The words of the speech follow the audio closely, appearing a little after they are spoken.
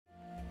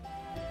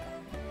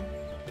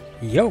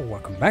Yo,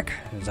 welcome back.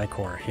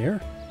 Zykor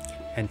here,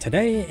 and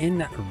today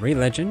in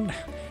Re-Legend,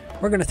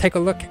 we're going to take a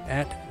look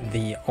at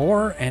the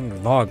ore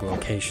and log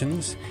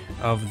locations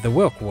of the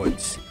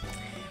Wilkwoods.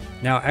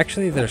 Now,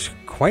 actually, there's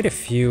quite a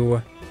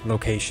few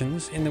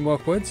locations in the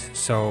Wilkwoods,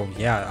 so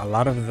yeah, a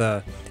lot of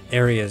the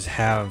areas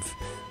have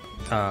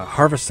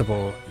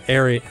harvestable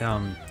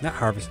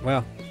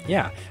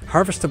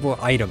harvestable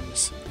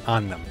items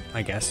on them,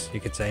 I guess you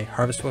could say.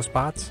 Harvestable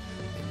spots?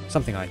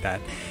 Something like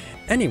that.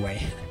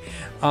 Anyway,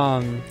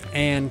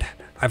 and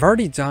I've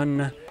already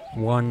done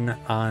one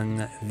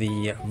on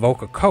the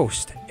Volca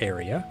Coast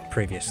area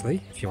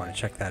previously. If you want to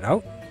check that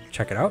out,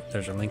 check it out.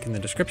 There's a link in the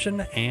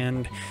description,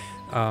 and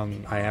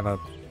I have a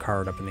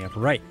card up in the upper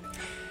right.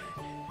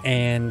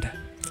 And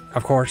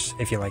of course,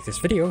 if you like this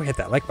video, hit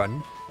that like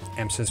button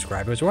and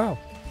subscribe as well,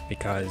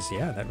 because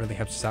yeah, that really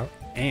helps us out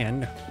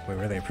and we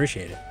really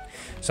appreciate it.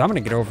 So I'm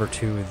going to get over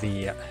to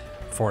the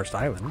Forest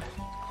Island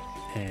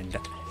and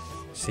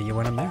see you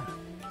when I'm there.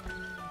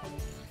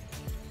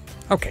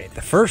 Okay,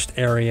 the first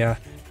area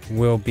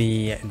will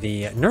be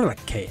the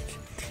Nylusion Cave,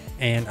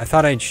 and I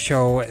thought I'd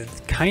show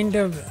kind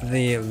of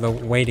the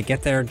way to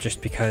get there,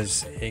 just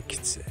because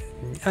it's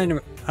kind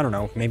of, I don't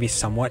know, maybe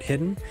somewhat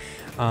hidden.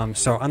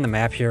 So on the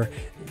map here,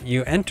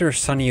 you enter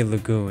Sunny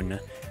Lagoon,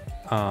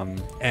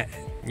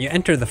 you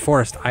enter the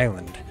Forest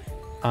Island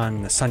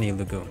on the Sunny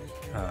Lagoon.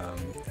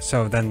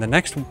 So then the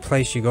next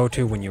place you go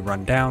to when you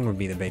run down would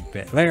be the Big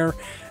Bit Lair,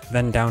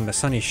 then down to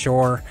Sunny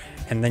Shore,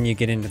 and then you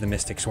get into the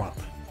Mystic Swamp.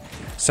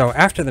 So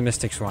after the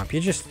Mystic Swamp, you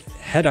just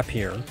head up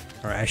here,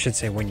 or I should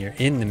say when you're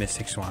in the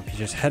Mystic Swamp, you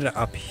just head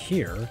up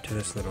here to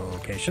this little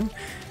location,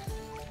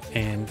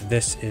 and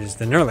this is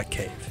the Nylusion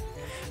Cave.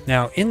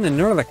 Now in the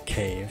Nylusion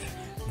Cave,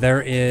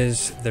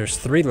 there's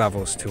 3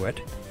 levels to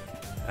it.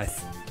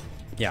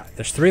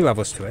 There's 3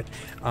 levels to it.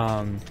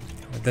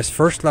 This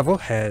first level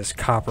has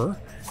copper.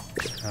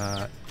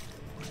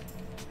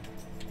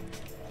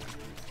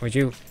 Would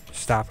you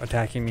stop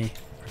attacking me?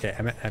 Okay,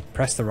 I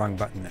pressed the wrong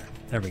button there.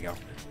 There we go.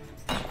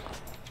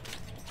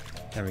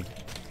 There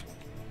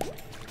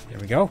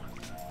we go.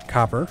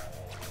 Copper.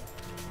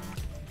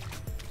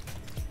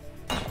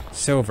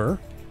 Silver.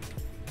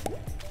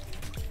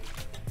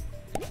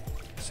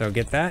 So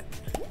get that.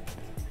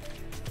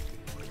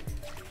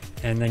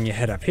 And then you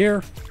head up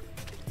here.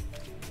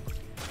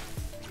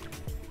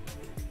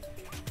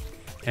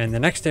 And the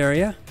next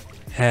area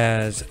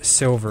has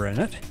silver in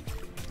it.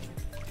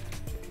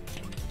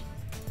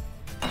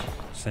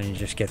 So you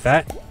just get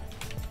that.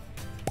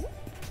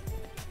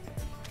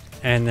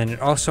 And then it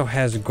also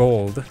has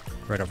gold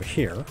right over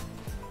here.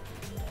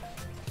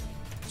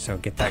 So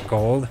get that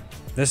gold.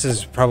 This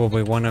is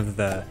probably one of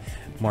the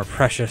more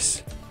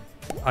precious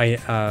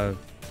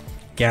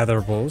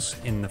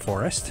gatherables in the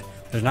forest.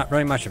 There's not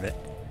very much of it.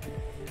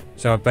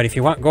 So, but if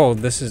you want gold,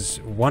 this is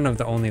one of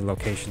the only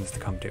locations to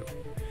come to.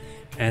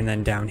 And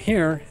then down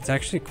here, it's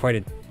actually quite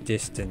a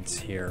distance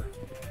here,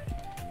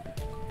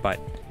 but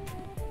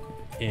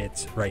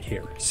it's right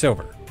here,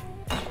 silver.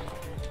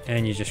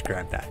 And you just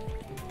grab that.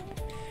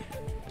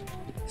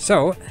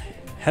 So,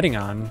 heading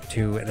on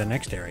to the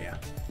next area.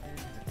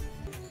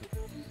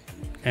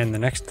 And the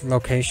next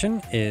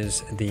location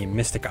is the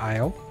Mystic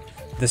Isle.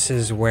 This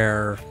is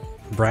where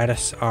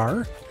Braddis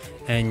are,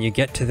 and you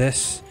get to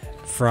this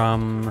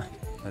from,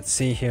 let's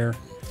see here.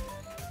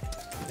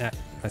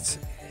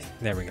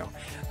 There we go.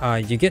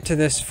 You get to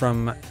this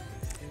from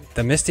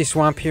the Misty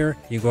Swamp here.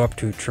 You go up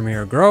to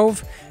Tremere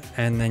Grove,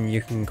 and then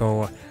you can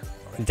go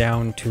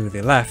down to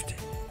the left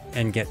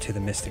and get to the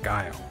Mystic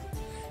Isle.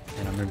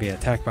 And I'm going to be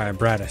attacked by a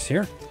Braddis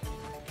here.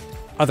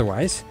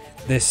 Otherwise,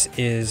 this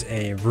is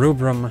a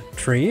rubrum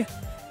tree.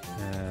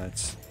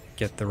 Let's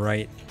get the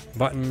right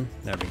button.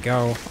 There we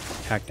go.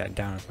 Hack that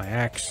down with my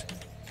axe.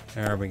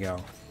 There we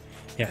go.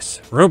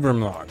 Yes,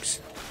 rubrum logs.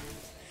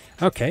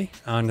 Okay,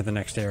 on to the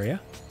next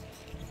area.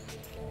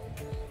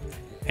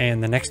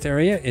 And the next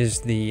area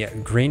is the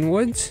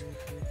Greenwoods,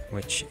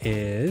 which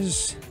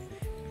is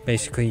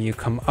basically you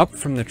come up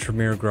from the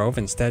Tremere Grove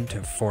instead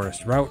to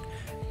Forest Route,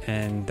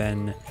 and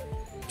then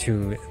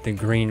to the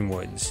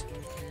Greenwoods.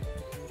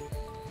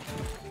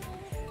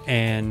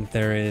 And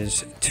there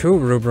is 2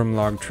 rubrum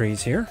log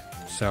trees here.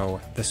 So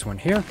this one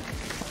here,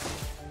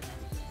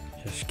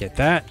 just get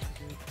that.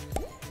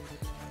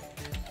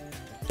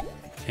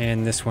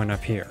 And this one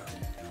up here,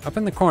 up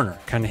in the corner,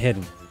 kind of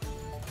hidden.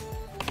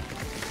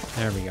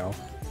 There we go.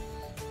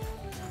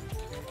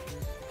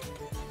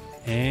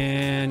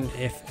 And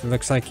if it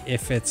looks like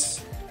if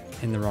it's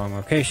in the wrong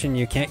location,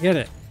 you can't get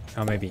it.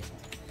 Oh, maybe.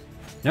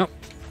 Nope.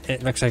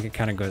 It looks like it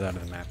kind of goes out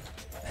of the map.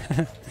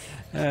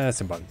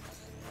 That's a bug.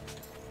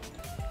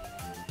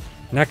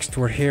 Next,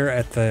 we're here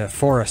at the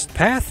Forest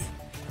Path.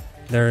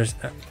 There's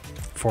a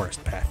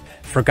Forest Path.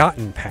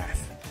 Forgotten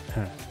Path.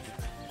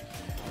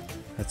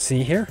 Let's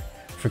see here.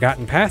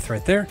 Forgotten Path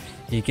right there.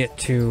 You get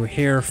to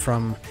here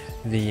from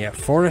the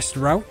Forest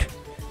Route,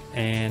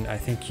 and I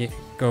think it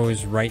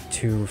goes right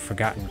to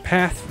Forgotten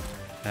Path.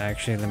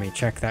 Actually, let me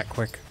check that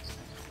quick.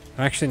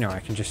 Actually, no, I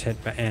can just hit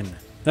N.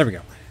 There we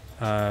go.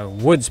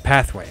 Woods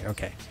Pathway.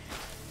 Okay.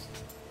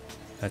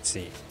 Let's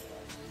see.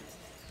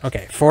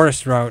 Okay,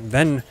 forest route,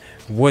 then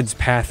woods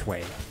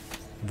pathway,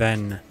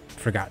 then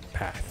forgotten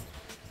path.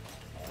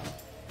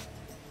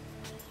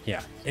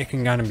 Yeah, it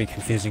can kind of be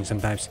confusing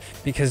sometimes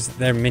because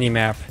their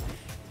mini-map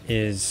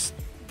is,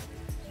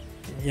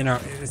 you know,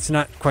 it's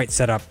not quite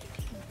set up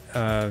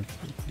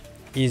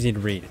easy to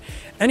read.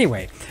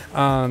 Anyway,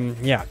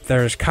 yeah,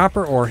 there's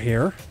copper ore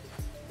here.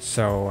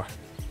 So,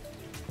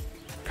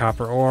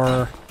 copper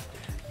ore.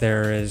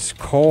 There is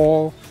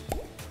coal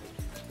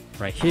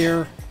right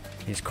here.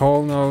 These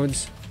coal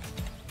nodes.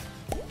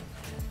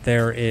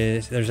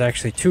 There's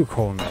actually 2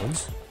 coal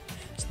nodes.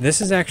 So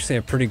this is actually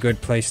a pretty good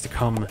place to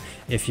come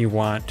if you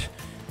want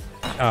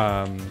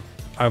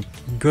a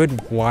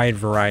good wide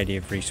variety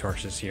of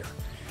resources here.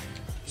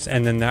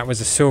 And then that was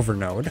a silver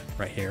node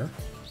right here.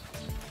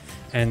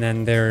 And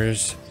then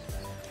there's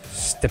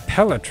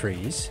stappela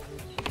trees.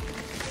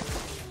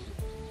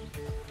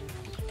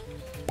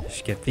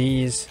 Just get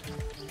these.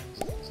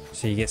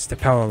 So you get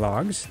stappela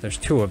logs. There's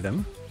 2 of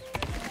them.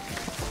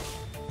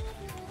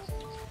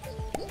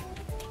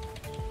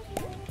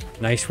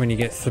 Nice when you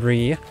get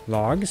 3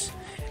 logs.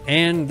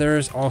 And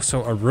there's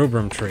also a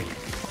rubrum tree.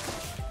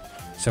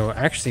 So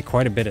actually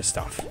quite a bit of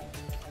stuff.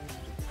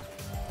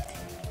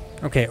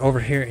 Okay, over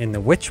here in the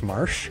Witch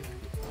Marsh,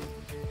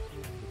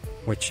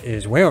 which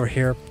is way over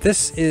here.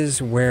 This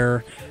is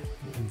where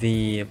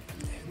the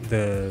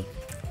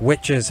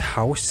witch's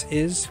house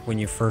is when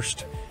you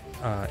first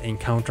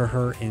encounter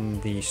her in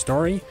the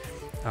story,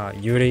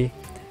 Yuri,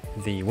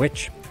 the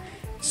witch.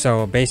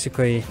 So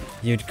basically,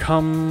 you'd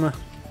come.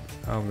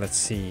 Oh, let's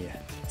see.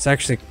 It's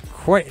actually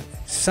quite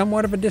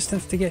somewhat of a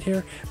distance to get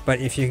here, but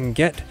if you can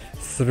get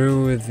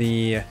through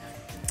the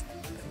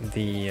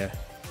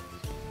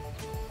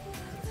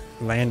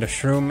Land of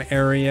Shroom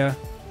area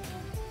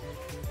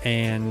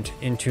and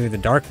into the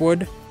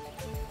Darkwood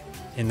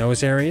in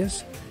those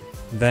areas,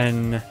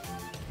 then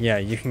yeah,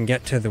 you can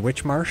get to the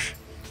Witch Marsh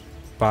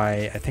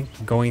by, I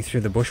think, going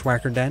through the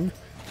Bushwhacker Den.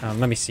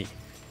 Let me see.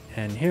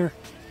 And here,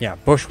 yeah,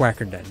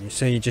 Bushwhacker Den.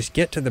 So you just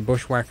get to the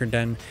Bushwhacker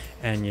Den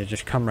and you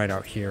just come right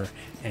out here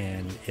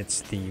and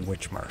it's the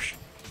Witch Marsh.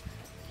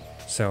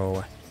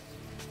 So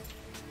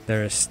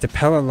there's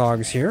stappela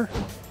logs here,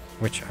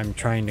 which I'm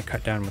trying to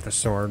cut down with a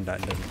sword.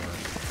 That doesn't work.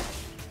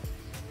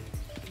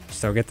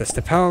 So get the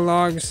stappela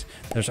logs.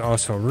 There's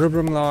also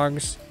rubrum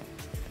logs.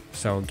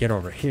 So get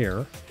over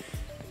here.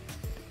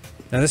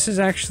 Now this is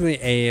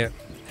actually a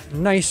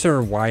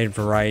nicer wide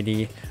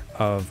variety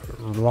of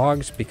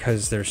logs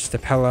because there's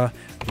stappela,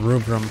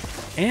 rubrum,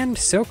 and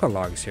silka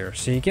logs here.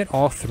 So you get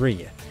all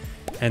 3.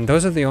 And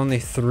those are the only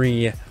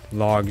 3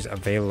 logs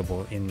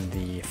available in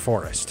the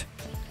forest.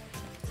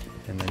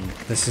 And then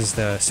this is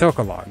the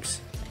silka logs.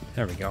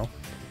 There we go.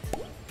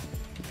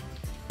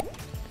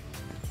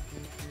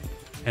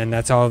 And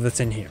that's all that's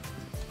in here.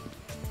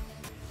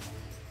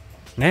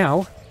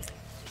 Now,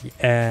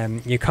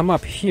 you come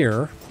up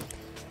here,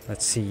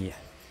 let's see,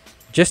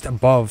 just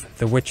above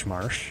the Witch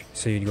Marsh,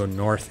 so you'd go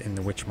north in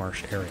the Witch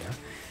Marsh area,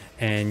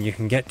 and you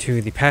can get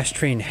to the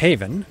Pastrine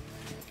Haven,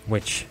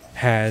 which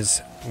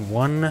has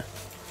 1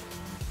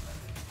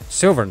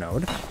 silver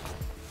node,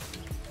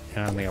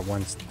 and I only got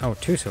 1, oh,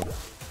 2 silver.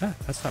 Ah,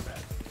 that's not bad.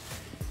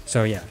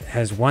 So yeah, it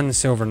has 1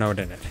 silver node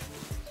in it,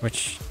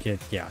 which,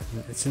 yeah,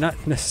 it's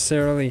not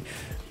necessarily,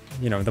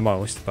 you know, the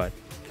most, but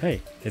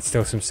hey, it's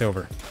still some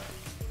silver.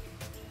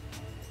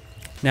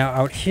 Now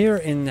out here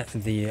in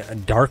the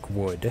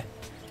Darkwood,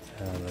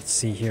 let's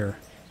see here,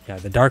 yeah,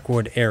 the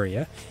Darkwood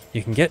area,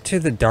 you can get to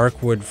the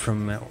Darkwood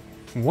from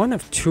one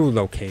of 2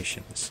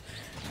 locations.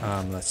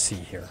 Let's see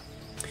here.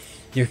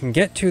 You can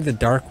get to the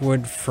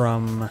Darkwood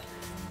from,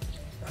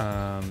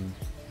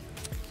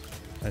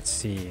 let's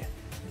see,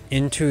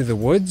 Into the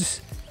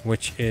Woods,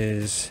 which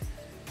is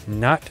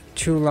not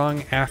too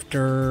long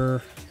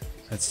after,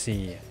 let's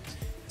see,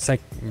 it's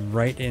like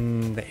right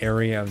in the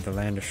area of the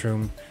Land of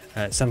Shroom,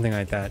 something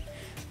like that.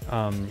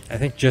 I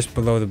think just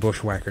below the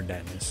Bushwhacker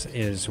Den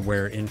is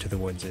where Into the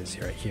Woods is,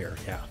 right here,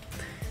 yeah.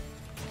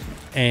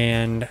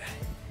 And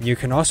you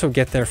can also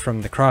get there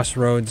from the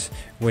Crossroads,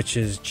 which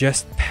is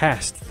just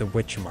past the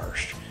Witch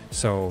Marsh.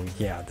 So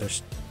yeah,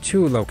 there's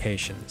 2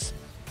 locations.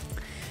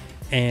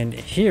 And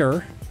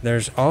here,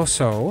 there's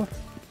also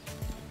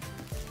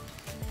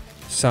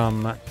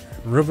some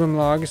rubrum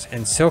logs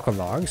and silka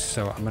logs.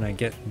 So I'm gonna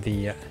get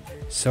the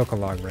silka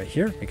log right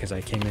here because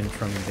I came in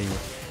from the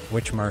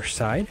Witch Marsh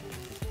side.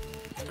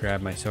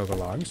 Grab my silka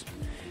logs.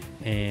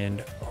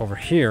 And over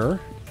here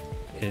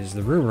is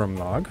the rubrum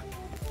log.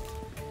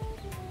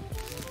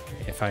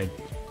 If I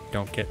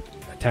don't get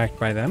attacked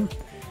by them.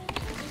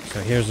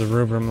 So here's the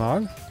rubrum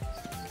log.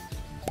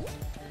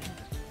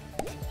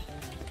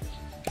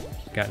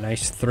 Got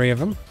nice 3 of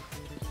them.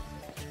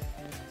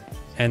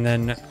 And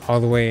then all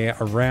the way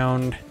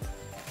around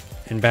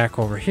and back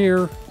over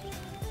here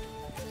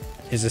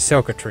is a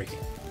silka tree.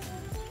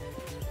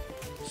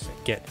 So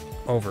get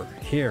over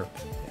here.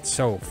 It's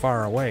so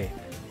far away.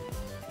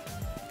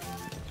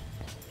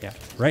 Yeah,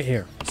 right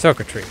here.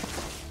 Silka tree.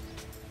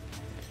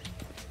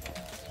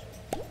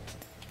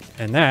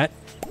 And that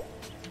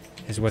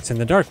is what's in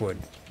the Darkwood.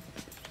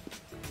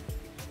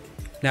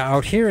 Now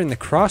out here in the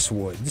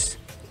crossroads,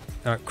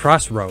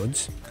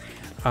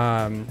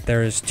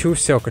 there's 2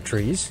 silka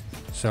trees.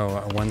 So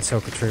one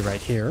silka tree right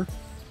here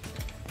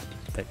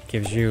that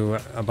gives you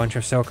a bunch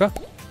of silka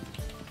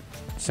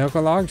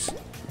logs.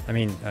 I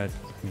mean,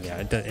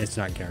 yeah, it's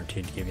not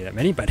guaranteed to give you that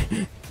many, but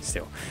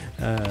still.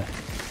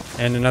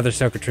 And another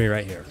silka tree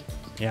right here.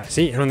 Yeah,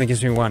 see, it only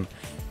gives me 1.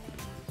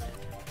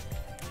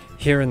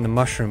 Here in the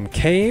mushroom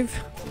cave,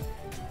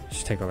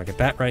 just take a look at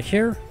that right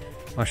here.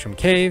 Mushroom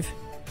cave.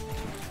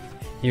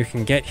 You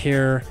can get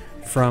here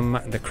from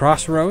the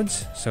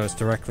crossroads, so it's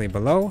directly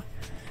below.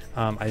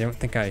 I don't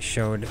think I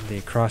showed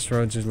the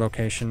crossroads'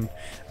 location.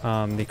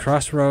 The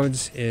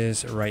crossroads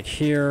is right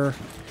here,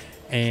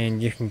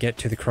 and you can get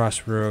to the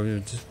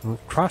crossroads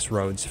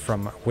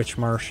from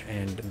Witchmarsh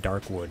and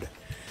Darkwood.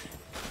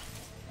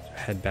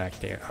 Head back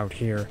out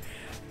here.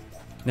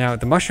 Now,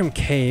 the mushroom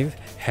cave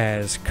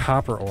has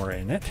copper ore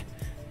in it.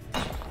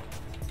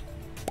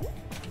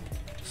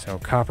 So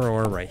copper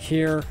ore right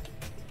here.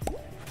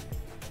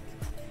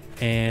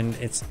 And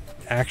it's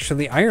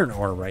actually iron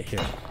ore right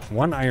here.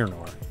 1 iron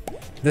ore.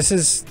 This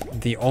is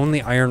the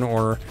only iron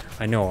ore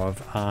I know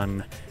of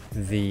on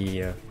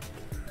the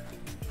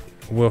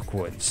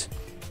Wilkwoods,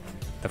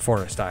 the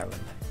forest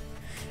island.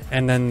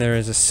 And then there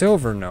is a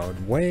silver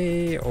node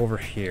way over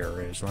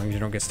here, as long as you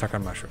don't get stuck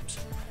on mushrooms.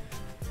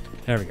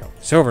 There we go.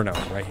 Silver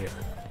node right here.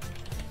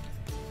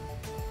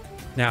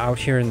 Now out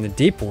here in the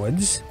deep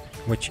woods,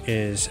 which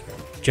is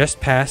just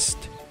past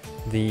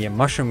the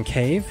mushroom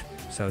cave.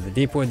 So the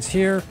deep woods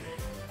here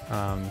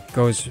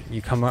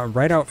you come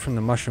right out from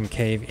the mushroom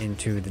cave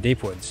into the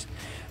deep woods.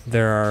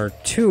 There are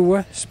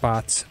 2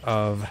 spots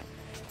of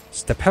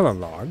stappela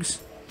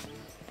logs.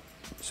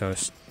 So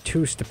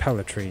 2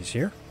 stappela trees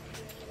here.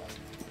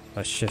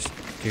 Let's just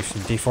do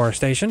some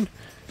deforestation.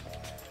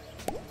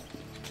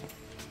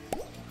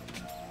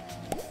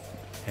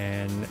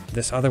 And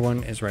this other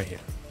one is right here.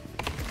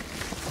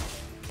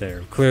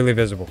 They're clearly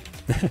visible.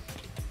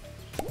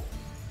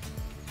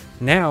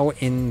 Now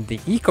in the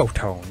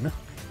ecotone,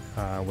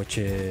 which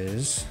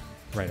is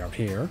right out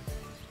here.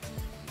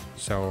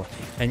 So,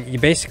 and you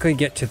basically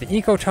get to the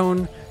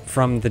ecotone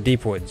from the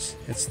deep woods.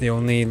 It's the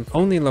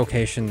only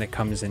location that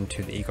comes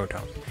into the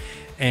ecotone.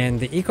 And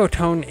the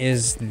ecotone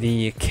is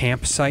the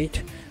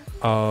campsite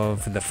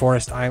of the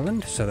forest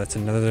island, so that's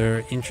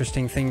another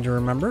interesting thing to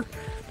remember.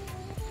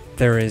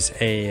 There is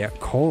a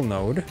coal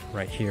node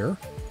right here.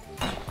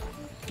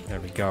 There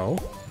we go.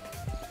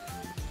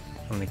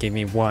 Only gave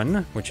me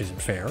 1, which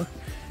isn't fair.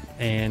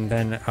 And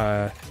then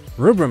a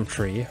rubrum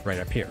tree right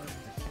up here.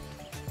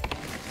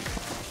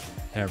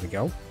 There we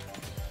go.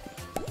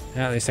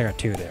 At least I got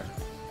 2 there.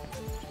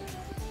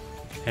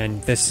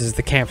 And this is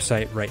the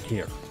campsite right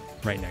here,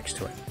 right next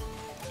to it.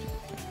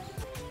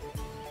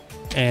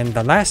 And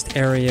the last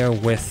area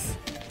with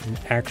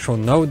actual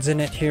nodes in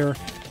it here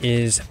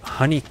is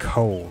Honey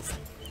Cove,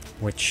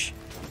 which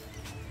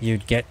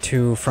you'd get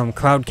to from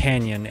Cloud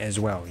Canyon as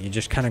well. You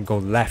just kind of go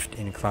left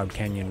in Cloud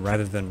Canyon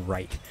rather than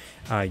right.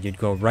 You'd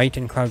go right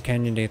in Cloud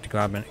Canyon to get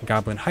to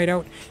Goblin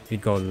Hideout.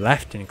 You'd go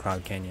left in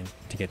Cloud Canyon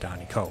to get to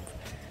Honey Cove.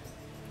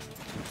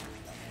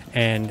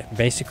 And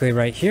basically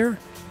right here,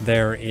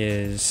 there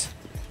is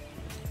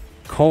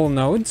coal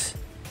nodes.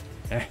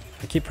 I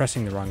keep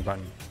pressing the wrong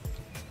button.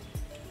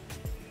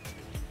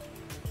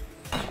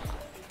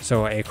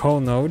 So a coal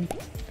node.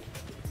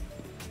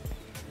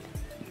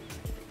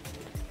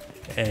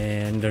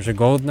 And there's a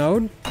gold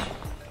node.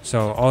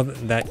 So all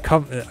that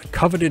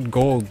coveted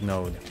gold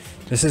node.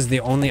 This is the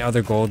only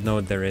other gold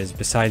node there is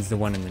besides the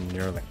one in the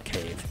Nylusion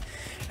cave.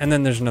 And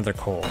then there's another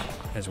coal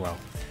as well.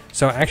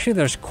 So actually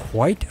there's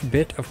quite a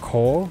bit of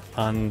coal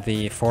on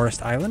the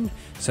forest island.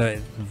 So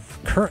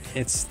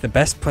it's the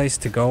best place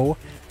to go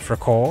for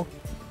coal.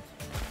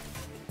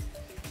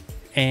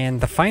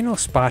 And the final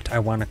spot I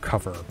want to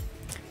cover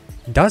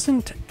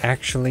doesn't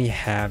actually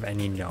have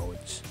any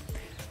nodes.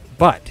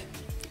 But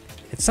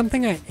it's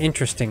something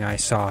interesting I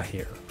saw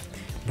here.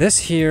 This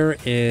here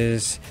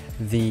is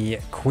the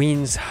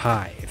Queen's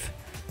Hive,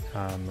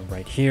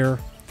 right here.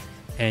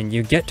 And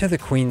you get to the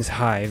Queen's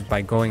Hive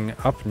by going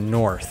up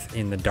north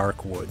in the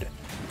Darkwood,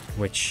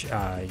 which,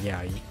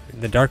 yeah,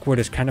 the Darkwood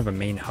is kind of a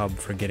main hub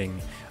for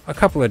getting a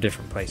couple of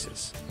different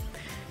places.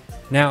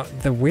 Now,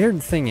 the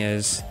weird thing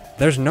is,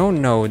 there's no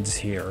nodes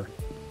here,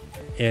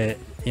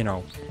 you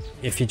know,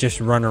 if you just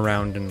run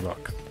around and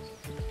look.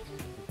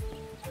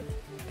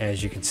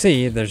 As you can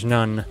see, there's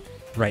none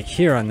right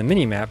here on the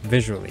minimap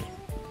visually.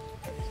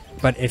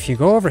 But if you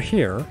go over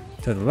here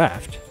to the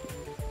left,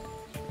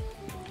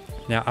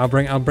 now I'll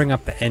bring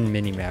up the end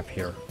minimap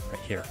here, right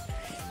here.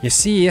 You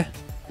see,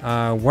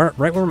 right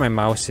where my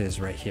mouse is,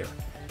 right here,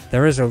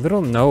 there is a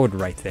little node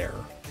right there,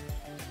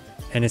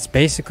 and it's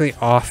basically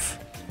off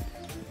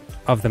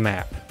of the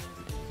map.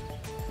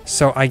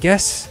 So I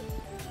guess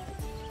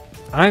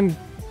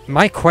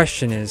my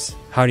question is,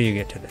 how do you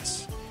get to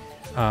this?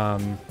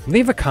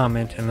 Leave a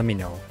comment and let me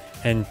know.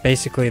 And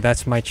basically,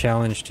 that's my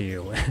challenge to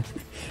you.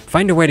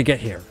 Find a way to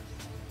get here.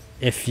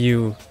 If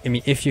you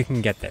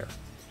can get there.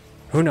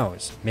 Who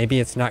knows? Maybe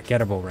it's not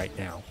gettable right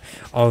now.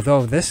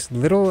 Although this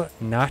little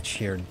notch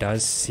here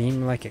does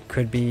seem like it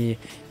could be,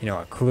 you know,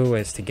 a clue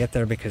as to get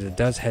there because it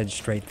does head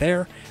straight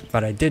there.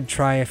 But I did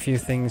try a few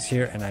things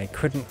here and I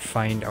couldn't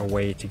find a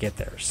way to get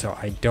there. So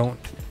I don't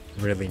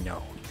really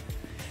know.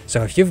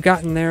 So if you've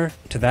gotten there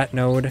to that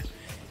node,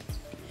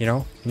 you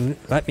know,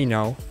 let me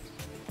know,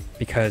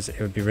 because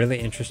it would be really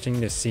interesting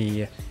to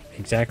see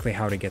exactly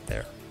how to get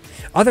there.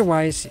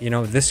 Otherwise, you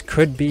know, this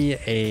could be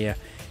a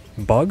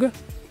bug,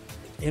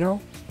 you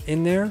know,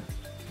 in there.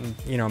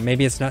 You know,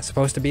 maybe it's not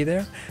supposed to be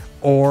there,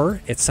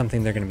 or it's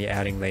something they're going to be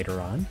adding later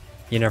on.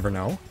 You never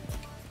know.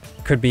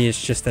 Could be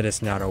it's just that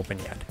it's not open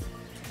yet.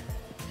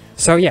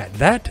 So yeah,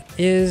 that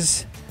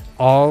is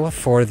all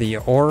for the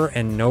ore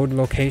and node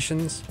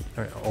locations,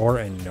 ore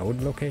and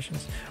log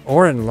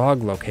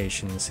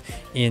locations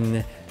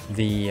in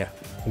the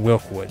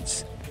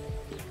Wilkwoods.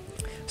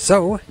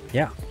 So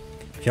yeah,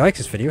 if you like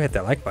this video, hit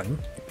that like button.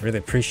 Really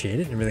appreciate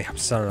it. It really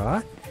helps us out a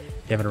lot.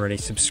 If you haven't already,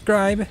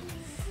 subscribe,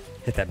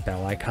 hit that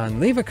bell icon,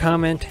 leave a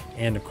comment,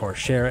 and of course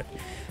share it.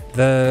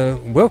 The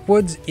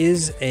Wilkwoods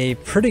is a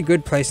pretty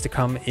good place to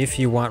come if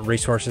you want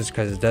resources,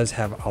 because it does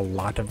have a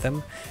lot of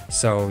them.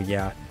 So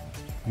yeah,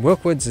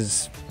 Wilkwoods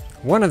is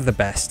one of the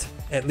best,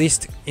 at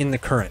least in the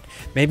current.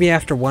 Maybe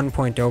after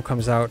 1.0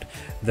 comes out,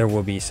 there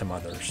will be some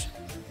others.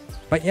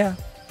 But yeah,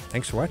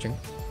 thanks for watching,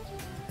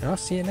 and I'll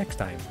see you next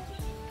time.